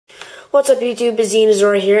What's up YouTube,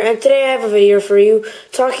 Zora here, and today I have a video for you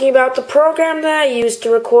talking about the program that I used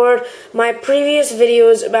to record my previous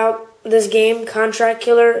videos about this game, Contract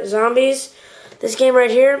Killer Zombies. This game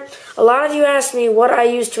right here. A lot of you asked me what I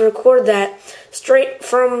used to record that straight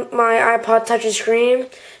from my iPod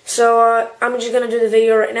touchscreen. So I'm just going to do the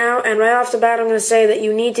video right now, and right off the bat I'm going to say that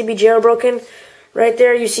you need to be jailbroken. Right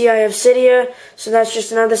there you see I have Cydia, so that's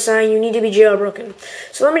just another sign you need to be jailbroken.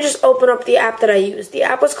 So let me just open up the app that I used. The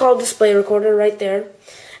app was called Display Recorder right there,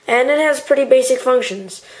 and it has pretty basic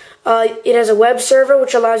functions. It has a web server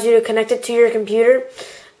which allows you to connect it to your computer.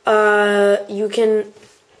 You can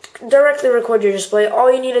directly record your display.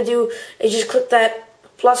 All you need to do is just click that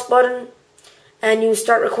plus button and you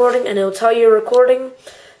start recording, and it'll tell you you're recording.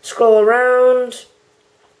 Scroll around,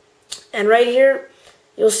 and right here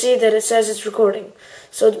you'll see that it says it's recording.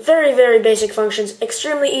 So very, very basic functions,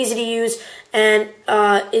 extremely easy to use, and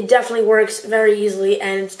it definitely works very easily,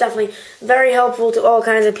 and it's definitely very helpful to all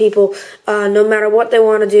kinds of people, no matter what they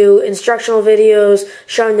want to do, instructional videos,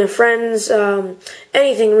 showing their friends,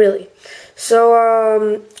 anything really.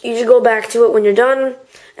 So you just go back to it when you're done,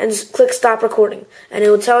 and just click stop recording, and it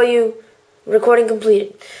will tell you recording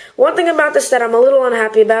completed. One thing about this that I'm a little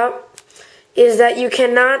unhappy about is that you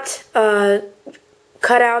cannot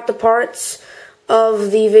cut out the parts of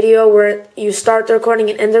the video where you start the recording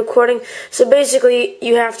and end the recording. So basically,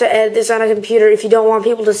 you have to edit this on a computer if you don't want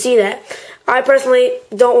people to see that. I personally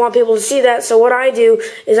don't want people to see that, so what I do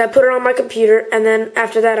is I put it on my computer, and then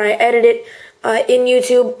after that I edit it in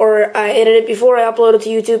YouTube, or I edit it before I upload it to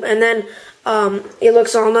YouTube, and then it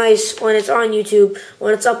looks all nice when it's on YouTube,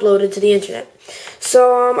 when it's uploaded to the internet.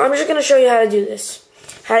 So I'm just going to show you how to do this.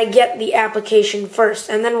 How to get the application first,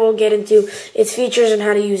 and then we'll get into its features and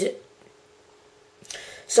how to use it.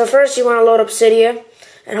 So first you want to load up Cydia,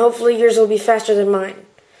 and hopefully yours will be faster than mine.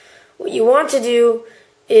 What you want to do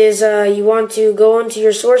is you want to go into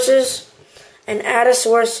your sources and add a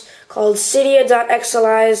source called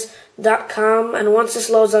cydia.xlist.com, and once this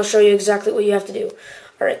loads I'll show you exactly what you have to do.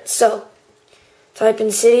 Alright, so type in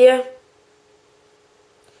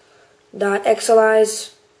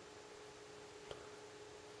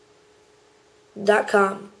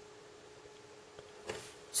cydia.xlist.com.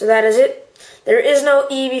 So that is it. There is no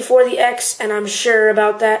E before the X, and I'm sure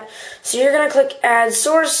about that. So you're going to click Add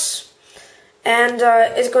Source, and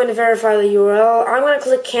it's going to verify the URL. I'm going to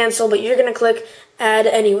click Cancel, but you're going to click Add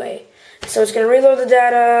anyway. So it's going to reload the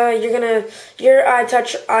data. Your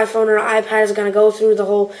iTouch iPhone or iPad is going to go through the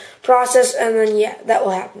whole process, and then yeah, that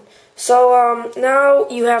will happen. So now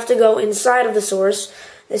you have to go inside of the source.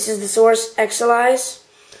 This is the source, XLIs.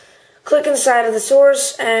 Click inside of the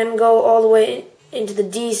source and go all the way into the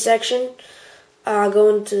D section. Go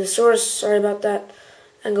into the source, sorry about that,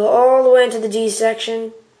 and go all the way into the D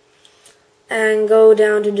section and go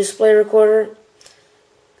down to Display Recorder.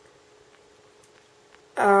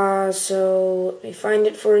 So let me find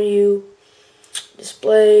it for you.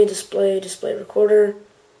 Display Recorder.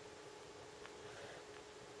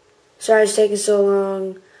 Sorry it's taking so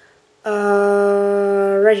long.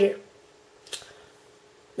 Right here.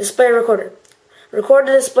 Display Recorder. Record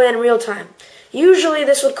the display in real time. Usually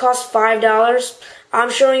this would cost $5. I'm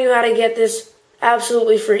showing you how to get this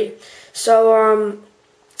absolutely free. So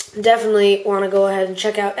definitely want to go ahead and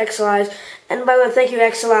check out XLIs. And by the way, thank you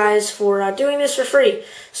XLIs for doing this for free.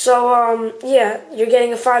 So yeah, you're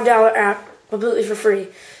getting a $5 app completely for free.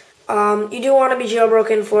 You do want to be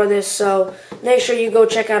jailbroken for this, so make sure you go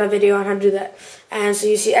check out a video on how to do that. And so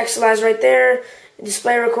you see XLIs right there.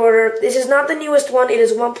 Display Recorder. This is not the newest one. It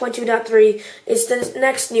is 1.2.3. It's the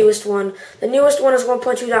next newest one. The newest one is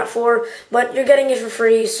 1.2.4, but you're getting it for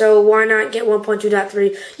free, so why not get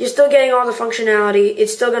 1.2.3? You're still getting all the functionality.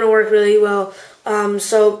 It's still going to work really well.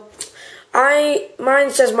 So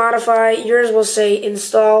mine says modify. Yours will say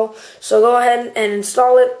install. So go ahead and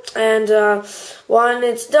install it, and when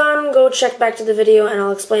it's done, go check back to the video, and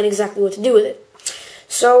I'll explain exactly what to do with it.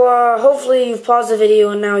 So hopefully you've paused the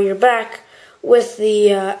video and now you're back with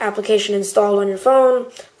the application installed on your phone,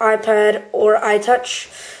 iPad, or iTouch.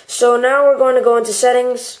 So now we're going to go into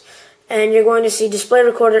settings, and you're going to see Display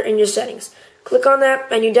Recorder in your settings. Click on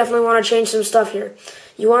that, and you definitely want to change some stuff here.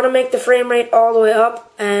 You want to make the frame rate all the way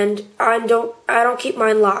up, and I don't keep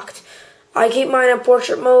mine locked. I keep mine in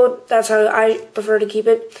portrait mode. That's how I prefer to keep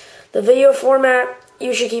it. The video format,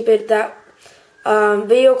 you should keep it that.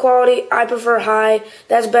 Video quality, I prefer high.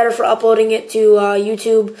 That's better for uploading it to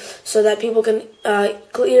YouTube so that people can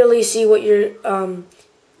clearly see what you're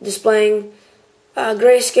displaying.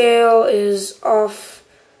 Grayscale is off.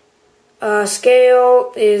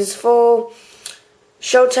 Scale is full.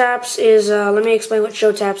 Show taps is, let me explain what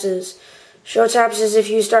show taps is. Show taps is if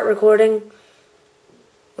you start recording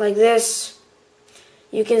like this,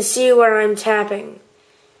 you can see where I'm tapping.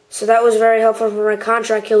 So that was very helpful for my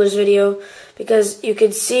Contract Killers video, because you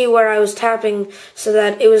could see where I was tapping, so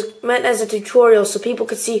that it was meant as a tutorial so people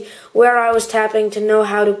could see where I was tapping to know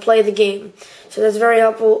how to play the game. So that's very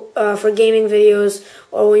helpful for gaming videos,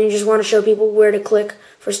 or when you just want to show people where to click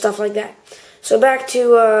for stuff like that. So back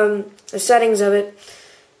to the settings of it.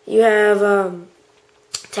 You have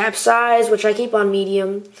tap size, which I keep on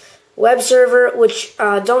medium. Web server, which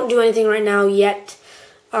don't do anything right now yet.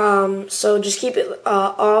 So just keep it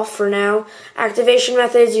off for now. Activation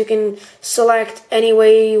methods, you can select any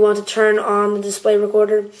way you want to turn on the display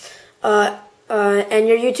recorder. And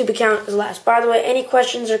your YouTube account is last. By the way, any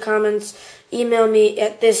questions or comments, email me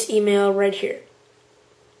at this email right here.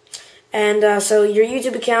 And so your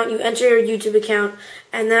YouTube account, you enter your YouTube account,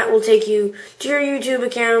 and that will take you to your YouTube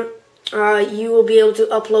account. You will be able to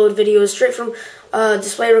upload videos straight from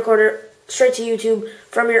display recorder straight to YouTube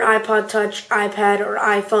from your iPod Touch, iPad, or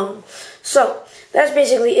iPhone. So that's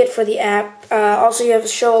basically it for the app. Also, you have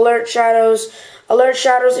show alert shadows. Alert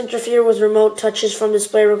shadows interfere with remote touches from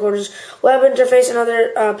display recorders, web interface, and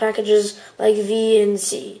other packages like V and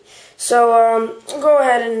C. So go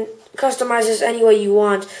ahead and customize this any way you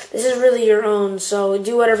want. This is really your own, so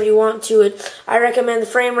do whatever you want to it. I recommend the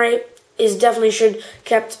frame rate is definitely should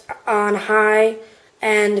kept on high,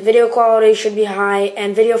 and video quality should be high,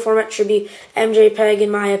 and video format should be MJPEG in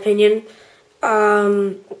my opinion.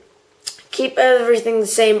 Keep everything the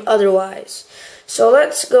same otherwise. So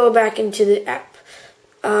let's go back into the app.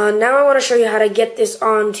 Now I want to show you how to get this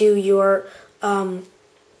onto your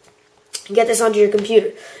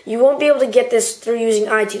computer. You won't be able to get this through using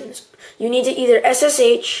iTunes. You need to either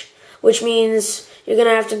SSH, which means you're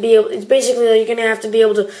gonna have to be able. It's basically you're gonna have to be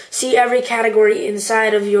able to see every category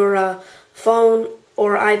inside of your phone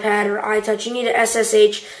or iPad or iTouch. You need to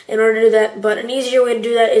SSH in order to do that. But an easier way to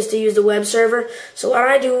do that is to use the web server. So what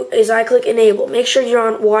I do is I click enable. Make sure you're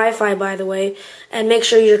on Wi-Fi, by the way, and make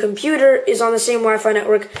sure your computer is on the same Wi-Fi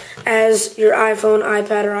network as your iPhone,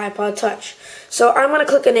 iPad, or iPod Touch. So I'm going to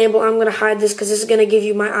click enable. I'm going to hide this because this is going to give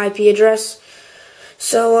you my IP address.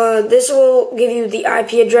 So this will give you the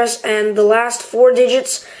IP address, and the last 4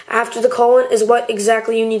 digits after the colon is what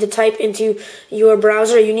exactly you need to type into your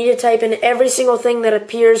browser. You need to type in every single thing that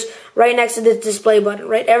appears right next to the display button,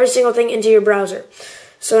 right? Every single thing into your browser.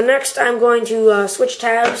 So next I'm going to switch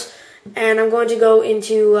tabs, and I'm going to go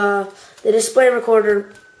into the display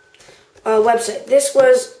recorder website. This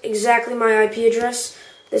was exactly my IP address.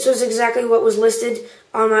 This was exactly what was listed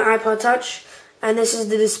on my iPod Touch, and this is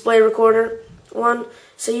the display recorder one.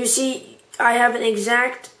 So you see I have an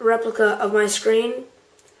exact replica of my screen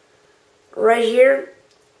right here.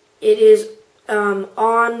 It is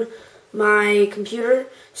on my computer.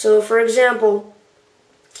 So for example,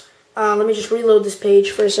 let me just reload this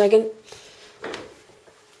page for a second.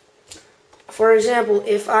 For example,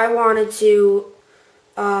 if I wanted to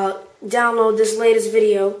download this latest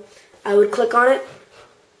video, I would click on it.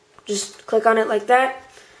 Just click on it like that,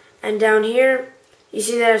 and down here you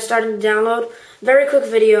see that it's starting to download. Very quick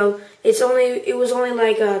video. It was only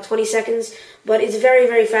like 20 seconds, but it's very,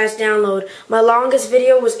 very fast download. My longest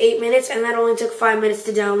video was 8 minutes, and that only took 5 minutes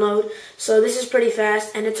to download. So this is pretty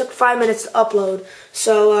fast, and it took 5 minutes to upload.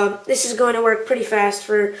 So this is going to work pretty fast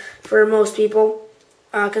for most people,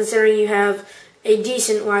 considering you have a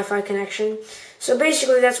decent Wi-Fi connection. So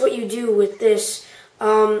basically, that's what you do with this.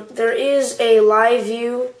 There is a live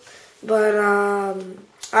view, but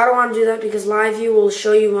I don't want to do that because live view will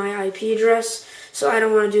show you my IP address, so I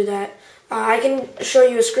don't want to do that. I can show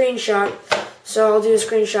you a screenshot, so I'll do a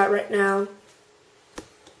screenshot right now.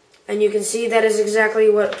 And you can see that is exactly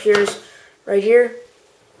what appears right here.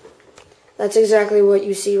 That's exactly what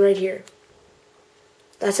you see right here.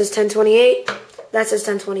 That says 1028. That says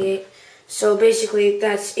 1028. So basically,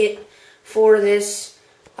 that's it for this.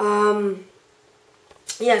 Yeah,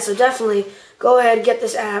 so definitely go ahead, get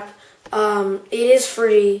this app. It is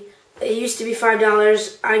free. It used to be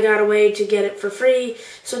 $5. I got a way to get it for free,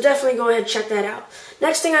 so definitely go ahead and check that out.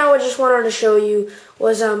 Next thing I just wanted to show you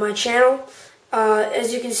was my channel.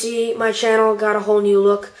 As you can see, my channel got a whole new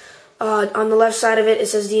look. On the left side of it, it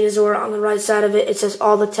says Dinosaur. On the right side of it, it says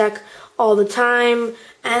All the Tech, All the Time.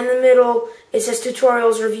 And in the middle, it says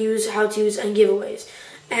Tutorials, Reviews, How-Tos, and Giveaways.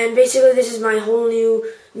 And basically, this is my whole new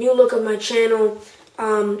look of my channel.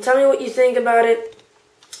 Tell me what you think about it.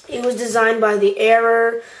 It was designed by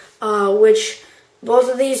TheHeirer, which both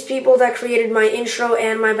of these people that created my intro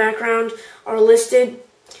and my background are listed.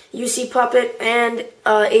 UC Puppet and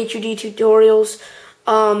HUD Tutorials.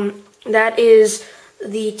 That is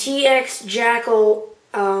the TXJACKALxt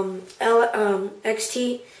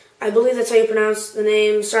XT. I believe that's how you pronounce the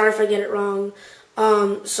name. Sorry if I get it wrong.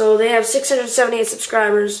 So they have 678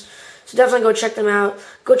 subscribers. So definitely go check them out.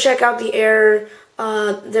 Go check out TheHeirer.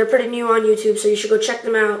 They're pretty new on YouTube, so you should go check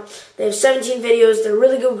them out. They have 17 videos. They're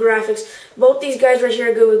really good with graphics. Both these guys right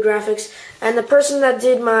here are good with graphics. And the person that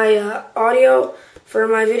did my audio for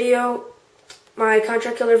my video, my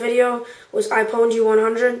Contract Killer video, was iPhone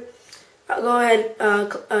 100. Go ahead,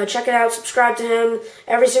 check it out, subscribe to him.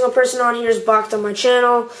 Every single person on here is blocked on my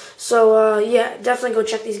channel. So, yeah, definitely go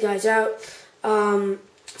check these guys out.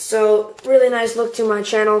 So, really nice look to my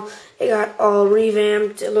channel. It got all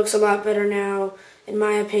revamped. It looks a lot better now, in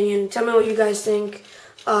my opinion. Tell me what you guys think.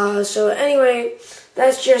 So, anyway,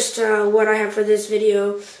 that's just what I have for this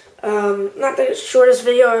video. Not the shortest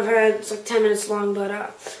video I've had. It's like 10 minutes long, but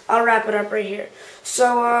I'll wrap it up right here.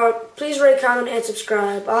 So, please rate, comment, and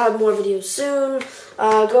subscribe. I'll have more videos soon.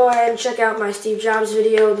 Go ahead and check out my Steve Jobs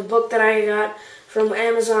video, the book that I got from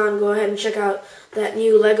Amazon. Go ahead and check out that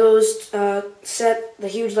new Legos set, the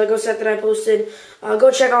huge Lego set that I posted.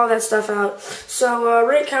 Go check all that stuff out. So,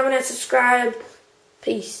 rate, comment, and subscribe.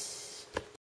 Peace.